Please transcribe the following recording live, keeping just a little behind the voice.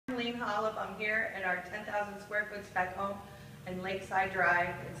Helene Hollub. I'm here at our 10,000 square foot spec home in Lakeside Drive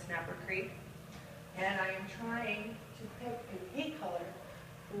in Snapper Creek. And I am trying to pick a paint color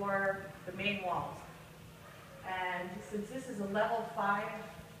for the main walls. And since this is a level 5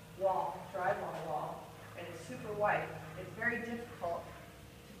 wall, drywall wall, and it's super white, it's very difficult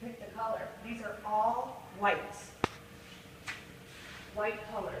to pick the color. These are all whites, white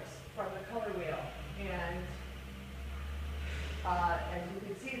colors from the color wheel. And as you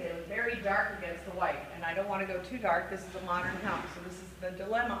can see, they look very dark against the white, and I don't want to go too dark. This is a modern house, so this is the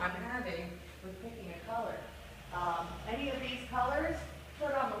dilemma I'm having with picking a color. Any of these colors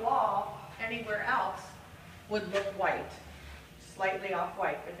put on the wall anywhere else would look white, slightly off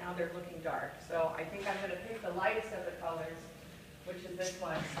white, but now they're looking dark. So I think I'm going to pick the lightest of the colors, which is this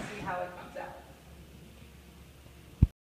one, to see how it comes out.